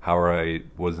people, how I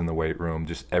was in the weight room,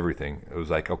 just everything. It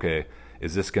was like, okay,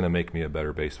 is this going to make me a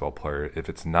better baseball player? If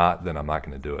it's not, then I'm not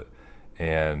going to do it.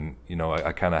 And,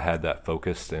 I kind of had that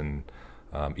focused, and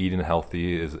eating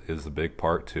healthy is a big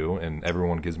part too. And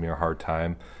everyone gives me a hard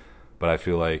time, but I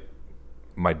feel like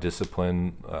my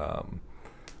discipline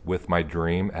with my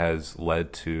dream has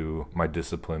led to my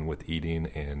discipline with eating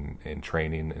and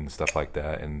training and stuff like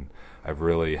that. And I've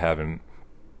really haven't,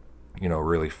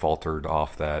 really faltered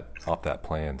off that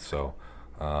plan. So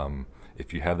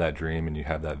if you have that dream and you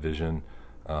have that vision,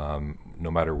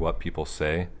 no matter what people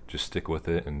say, just stick with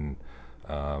it and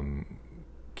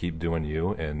keep doing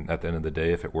you. And at the end of the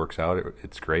day, if it works out,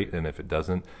 it's great. And if it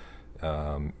doesn't,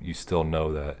 you still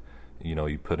know that,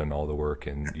 you put in all the work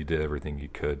and you did everything you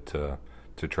could to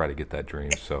try to get that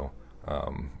dream. So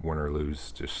win or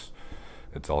lose, just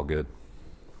it's all good.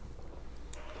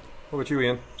 What about you,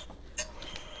 Ian?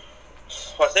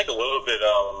 Well, I think a little bit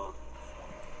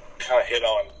kind of hit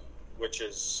on, which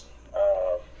is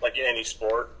like in any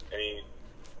sport,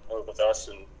 with us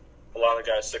and a lot of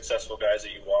guys, successful guys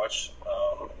that you watch,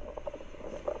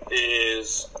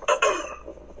 is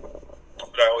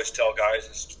what I always tell guys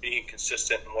is being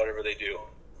consistent in whatever they do.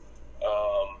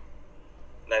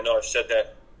 And I know I've said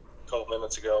that a couple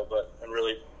minutes ago, but I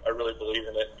really believe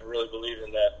in it. I really believe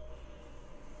in that.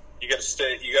 You got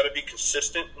to be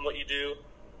consistent in what you do.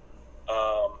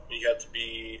 You have to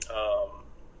be, I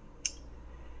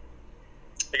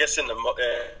guess, in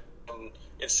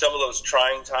some of those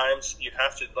trying times, you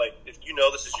have to, like, if you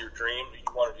know this is your dream, you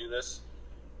want to do this,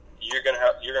 you're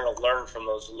gonna learn from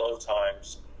those low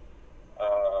times.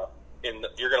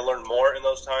 You're gonna learn more in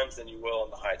those times than you will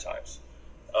in the high times.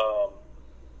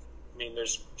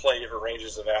 There's plenty of different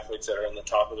ranges of athletes that are in the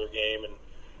top of their game, and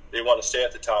they want to stay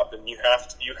at the top, and you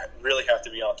really have to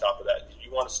be on top of that. If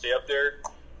you want to stay up there,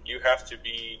 you have to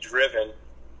be driven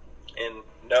and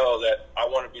know that I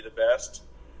want to be the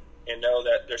and know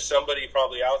that there's somebody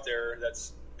probably out there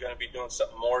that's going to be doing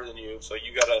something more than you. So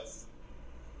you gotta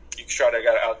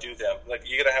outdo them. Like,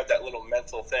 you gotta have that little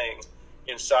mental thing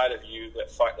inside of you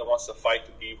that wants to fight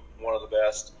to be one of the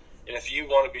best. And if you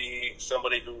want to be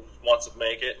somebody who wants to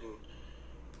make it, and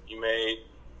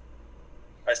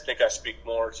I think I speak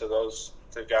more to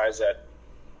the guys that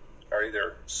are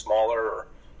either smaller or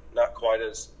not quite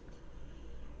as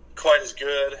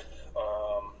good,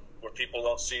 where people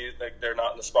don't see, like, they're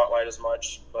not in the spotlight as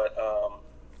much, but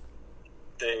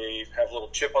they have a little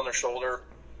chip on their shoulder.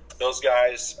 Those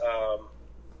guys,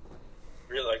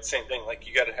 really, like, same thing. Like,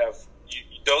 you got to have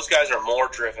those guys are more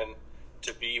driven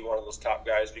to be one of those top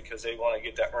guys because they want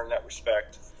to earn that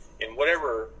respect in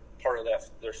whatever part of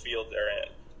their field they're in.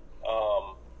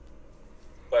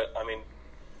 But I mean,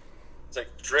 it's like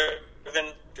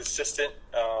driven, consistent,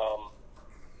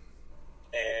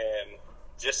 and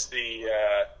just the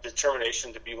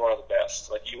determination to be one of the best.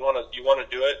 Like, you want to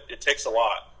do it. It takes a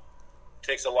lot. It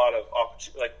takes a lot of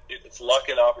opportunity. Like, it's luck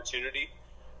and opportunity,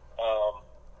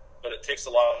 but it takes a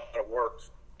lot of work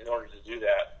in order to do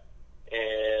that.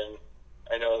 And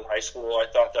I know in high school, I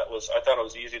thought it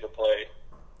was easy to play,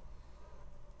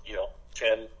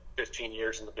 10, 15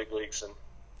 years in the big leagues. And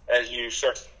as you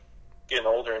start getting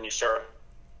older and you start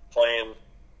playing,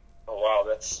 oh wow,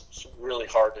 that's really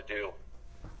hard to do.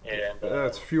 And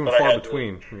it's few and far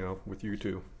between, with you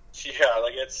two. Yeah,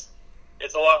 like it's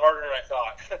a lot harder than I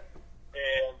thought.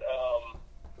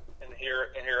 and here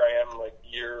I am, like,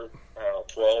 year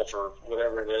 12 or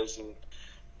whatever it is, and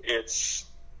it's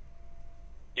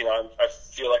I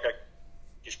feel like I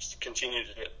just continue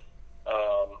to do it.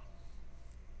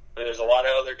 There's a lot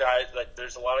of other guys, like,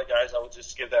 there's a lot of guys I would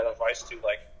just give that advice to,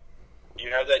 like, you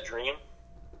have that dream,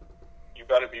 you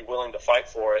got to be willing to fight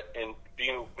for it and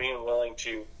being willing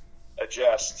to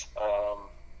adjust.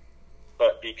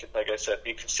 But like I said,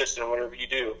 be consistent in whatever you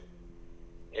do.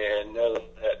 and know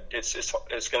that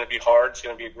it's going to be hard. It's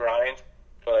going to be a grind,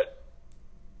 but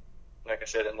like I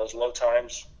said, in those low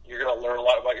times, you're going to learn a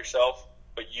lot about yourself.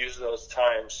 But use those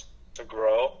times to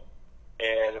grow,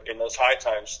 and in those high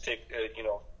times, take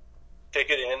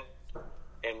it in,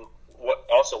 and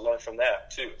also learn from that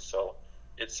too. So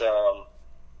it's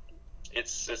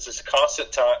this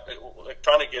constant time, like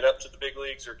trying to get up to the big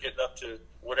leagues or getting up to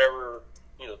whatever,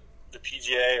 the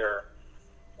PGA or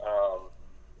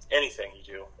anything you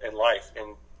do in life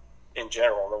and in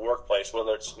general in the workplace,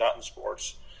 whether it's not in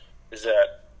sports, is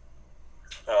that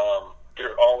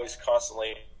you're always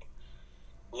constantly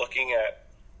looking at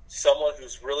someone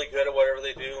who's really good at whatever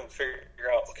they do and figure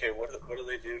out, okay, what do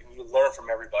they do? And you learn from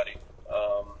everybody.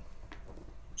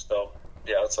 So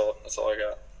yeah, that's all I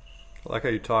got. I like how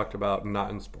you talked about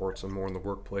not in sports and more in the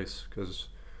workplace, because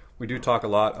we do talk a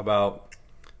lot about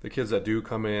the kids that do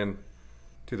come in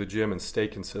to the gym and stay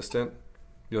consistent.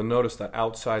 You'll notice that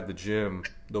outside the gym,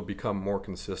 they'll become more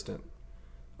consistent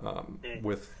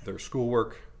with their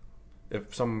schoolwork.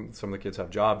 If some of the kids have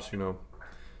jobs,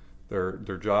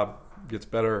 their job gets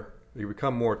better. They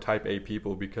become more type A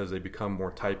people because they become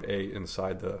more type A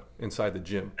inside the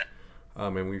gym.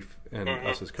 And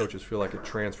us as coaches feel like it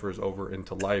transfers over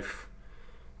into life.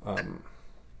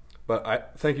 But I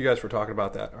thank you guys for talking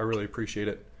about that. I really appreciate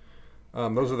it.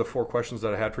 Those are the 4 questions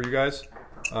that I had for you guys.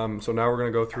 So now we're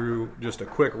going to go through just a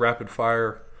quick rapid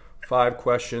fire, 5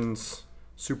 questions,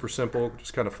 super simple,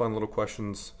 just kind of fun little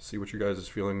questions, see what you guys'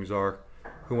 feelings are.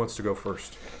 Who wants to go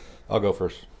first? I'll go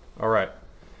first. All right.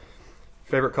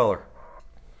 Favorite color?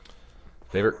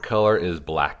 Favorite color is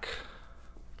black.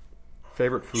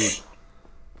 Favorite food?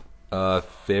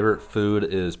 Favorite food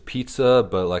is pizza,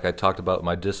 but like I talked about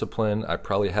my discipline, I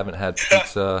probably haven't had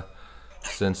pizza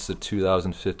since the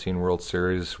 2015 World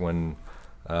Series when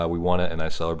we won it and I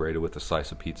celebrated with a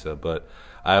slice of pizza. But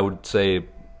I would say,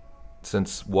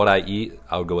 since what I eat,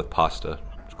 I would go with pasta.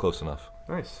 It's close enough.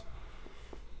 Nice.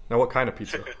 Now, what kind of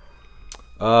pizza?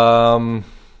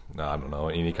 No, I don't know.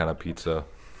 Any kind of pizza.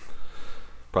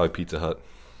 Probably Pizza Hut.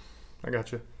 I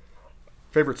got you.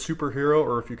 Favorite superhero,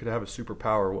 or if you could have a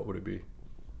superpower, what would it be?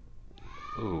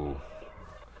 Ooh.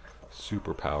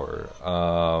 Superpower.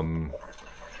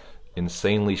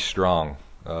 Insanely strong.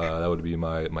 That would be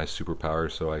my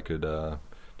superpower, so I could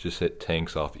just hit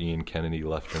tanks off Ian Kennedy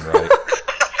left and right.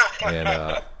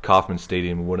 And Kauffman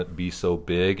Stadium wouldn't be so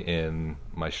big, and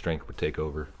my strength would take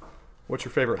over. What's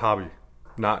your favorite hobby,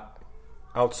 not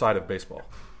outside of baseball?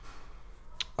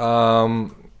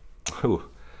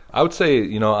 I would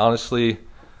say, honestly,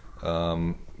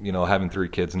 having 3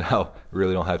 kids now,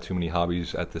 really don't have too many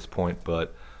hobbies at this point.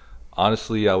 But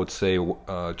honestly, I would say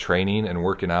training and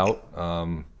working out.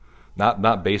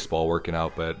 Not baseball working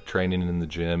out, but training in the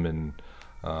gym. And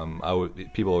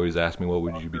people always ask me, what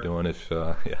would you be doing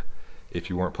if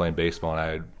you weren't playing baseball? And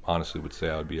I honestly would say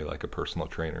I would be like a personal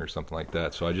trainer or something like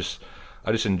that. So I just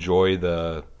enjoy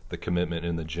the commitment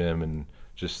in the gym and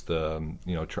just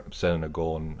setting a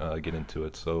goal and get into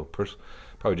it. So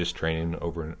probably just training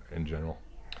over in general.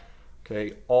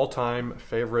 Okay, all-time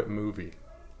favorite movie.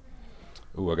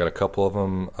 Ooh, I got a couple of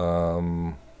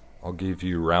them. I'll give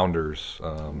you Rounders.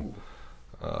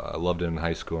 I loved it in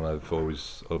high school, and I've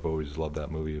always loved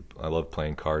that movie. I love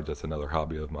playing cards. That's another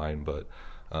hobby of mine, but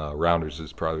Rounders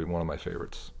is probably one of my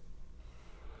favorites.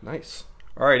 Nice.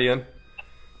 All right, Ian.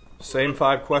 Same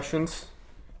 5 questions.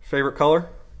 Favorite color?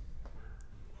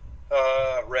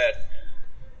 Red.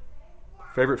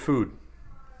 Favorite food?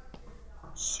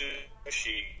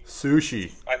 Sushi.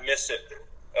 Sushi. I miss it.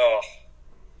 Oh.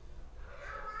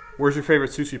 Where's your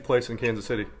favorite sushi place in Kansas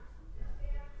City?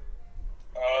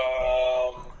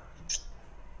 I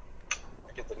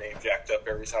get the name jacked up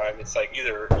every time. It's like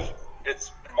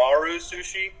it's Maru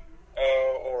Sushi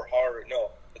or Haru.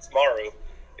 No, it's Maru.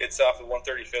 It's off of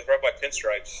 135th, right by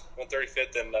Pinstripes.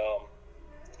 135th and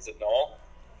is it Null?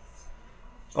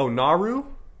 Oh, Naru?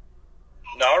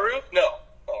 Naru? No.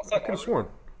 Oh, it's I not could have Naru. sworn.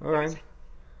 All right.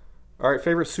 All right,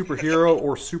 favorite superhero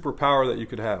or superpower that you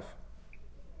could have?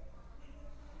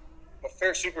 My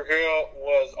favorite superhero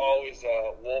was always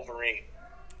Wolverine.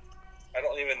 I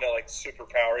don't even know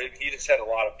superpower. He just had a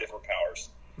lot of different powers.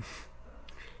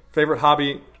 Favorite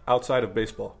hobby outside of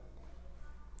baseball?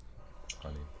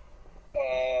 Honey.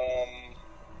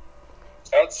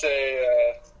 I would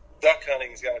say duck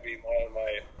hunting is got to be one of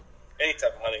my any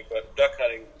type of hunting, but duck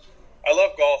hunting. I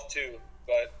love golf too,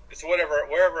 but it's wherever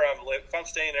I'm live. If I'm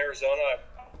staying in Arizona,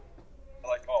 I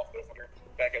like golf. But if I'm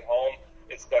back at home,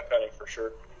 it's duck hunting for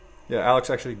sure. Yeah, Alex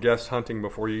actually guessed hunting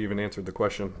before you even answered the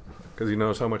question because he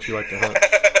knows how much you like to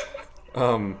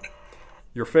hunt.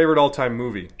 Your favorite all-time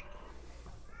movie?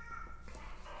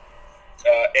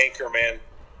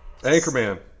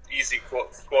 Anchorman. Easy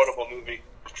quotable movie.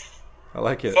 I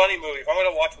like it. Funny movie. If I'm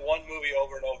going to watch one movie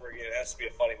over and over again, it has to be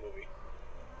a funny movie.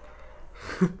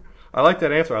 I like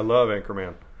that answer. I love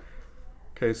Anchorman.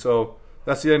 Okay, so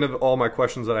that's the end of all my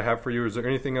questions that I have for you. Is there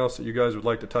anything else that you guys would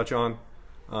like to touch on?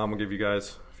 I'll give you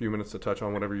guys a few minutes to touch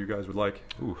on whatever you guys would like.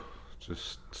 Ooh,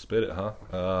 just spit it, huh?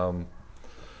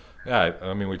 Yeah,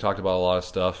 I mean, we talked about a lot of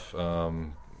stuff.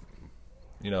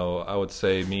 You know, I would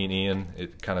say me and Ian,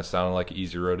 it kind of sounded like an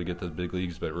easy road to get to the big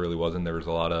leagues, but it really wasn't. There was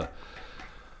a lot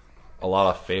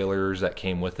of failures that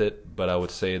came with it. But I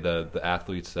would say the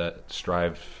athletes that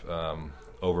strive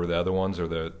over the other ones are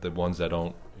the ones that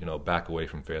don't, you know, back away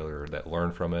from failure, that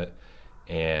learn from it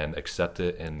and accept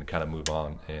it and kind of move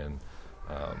on. And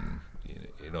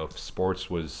you know,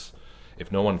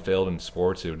 if no one failed in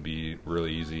sports, it would be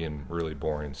really easy and really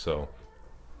boring. So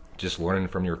just learning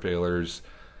from your failures,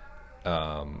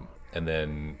 and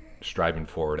then striving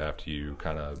forward after you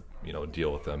kind of, you know,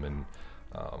 deal with them. And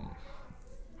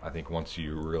I think once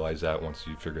you realize that, once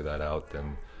you figure that out,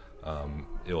 then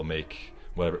it'll make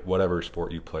whatever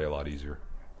sport you play a lot easier.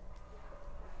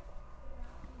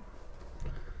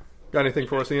 Got anything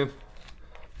for us, Ian?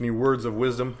 Any words of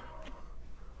wisdom?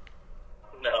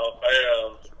 No,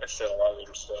 I said a lot of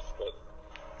other stuff, but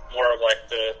more of like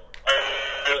I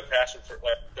had a passion for,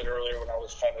 like I said earlier, when I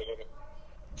was trying to go to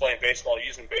playing baseball,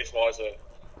 using baseball as a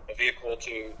vehicle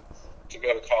to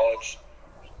go to college.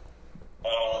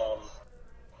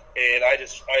 And I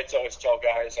always tell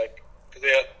guys, like, because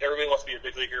everybody wants to be a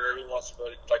big leaguer, everyone wants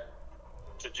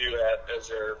to do that as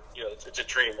their, you know, it's a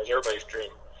dream, it's everybody's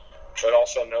dream. But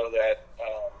also know that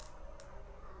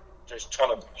there's a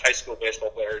ton of high school baseball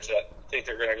players that think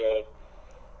they're going to go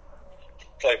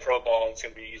play pro ball and it's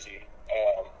going to be easy.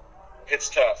 It's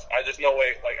tough. There's no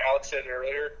way, like Alex said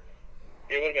earlier,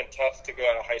 it would have been tough to go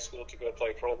out of high school to go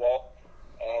play pro ball.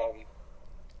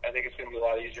 I think it's going to be a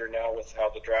lot easier now with how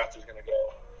the draft is going to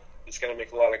go. It's going to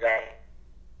make a lot of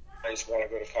guys want to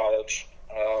go to college.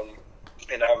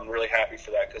 And I'm really happy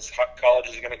for that because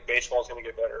baseball is going to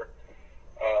get better.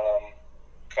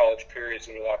 College period is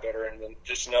going to be a lot better. And then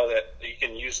just know that you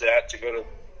can use that to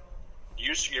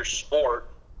use your sport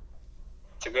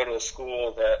to go to a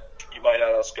school that you might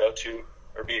not else go to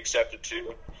or be accepted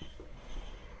to.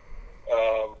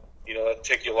 You know, that'll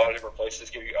take you a lot of different places,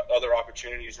 give you other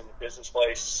opportunities in the business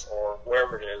place or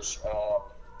wherever it is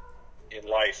in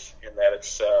life. In that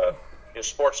it's, you know,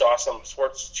 sports awesome.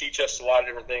 Sports teach us a lot of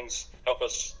different things, help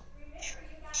us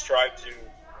strive to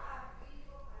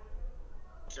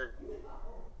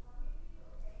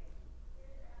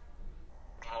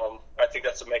I think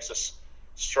that's what makes us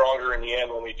stronger in the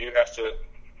end when we do have to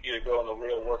either go in the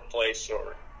real workplace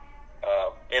or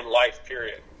in life,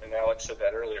 period. And Alex said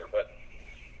that earlier, but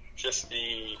just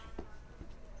the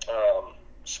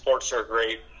sports are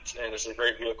great, and it's a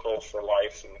great vehicle for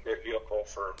life and a great vehicle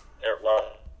for a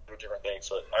lot of different things.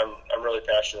 So I'm really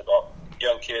passionate about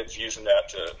young kids using that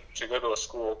to go to a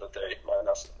school that they might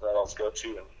not else go to,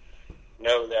 and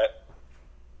know that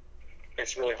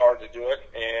it's really hard to do it.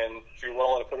 And if you're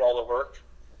willing to put all the work,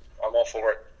 I'm all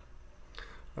for it.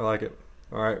 I like it.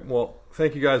 All right. Well,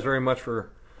 thank you guys very much for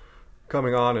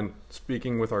coming on and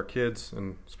speaking with our kids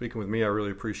and speaking with me. I really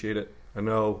appreciate it. I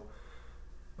know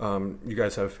you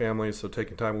guys have families, so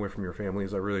taking time away from your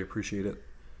families, I really appreciate it.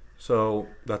 So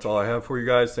that's all I have for you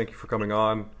guys. Thank you for coming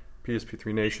on,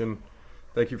 PSP3 Nation.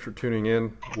 Thank you for tuning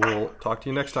in. We'll talk to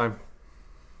you next time.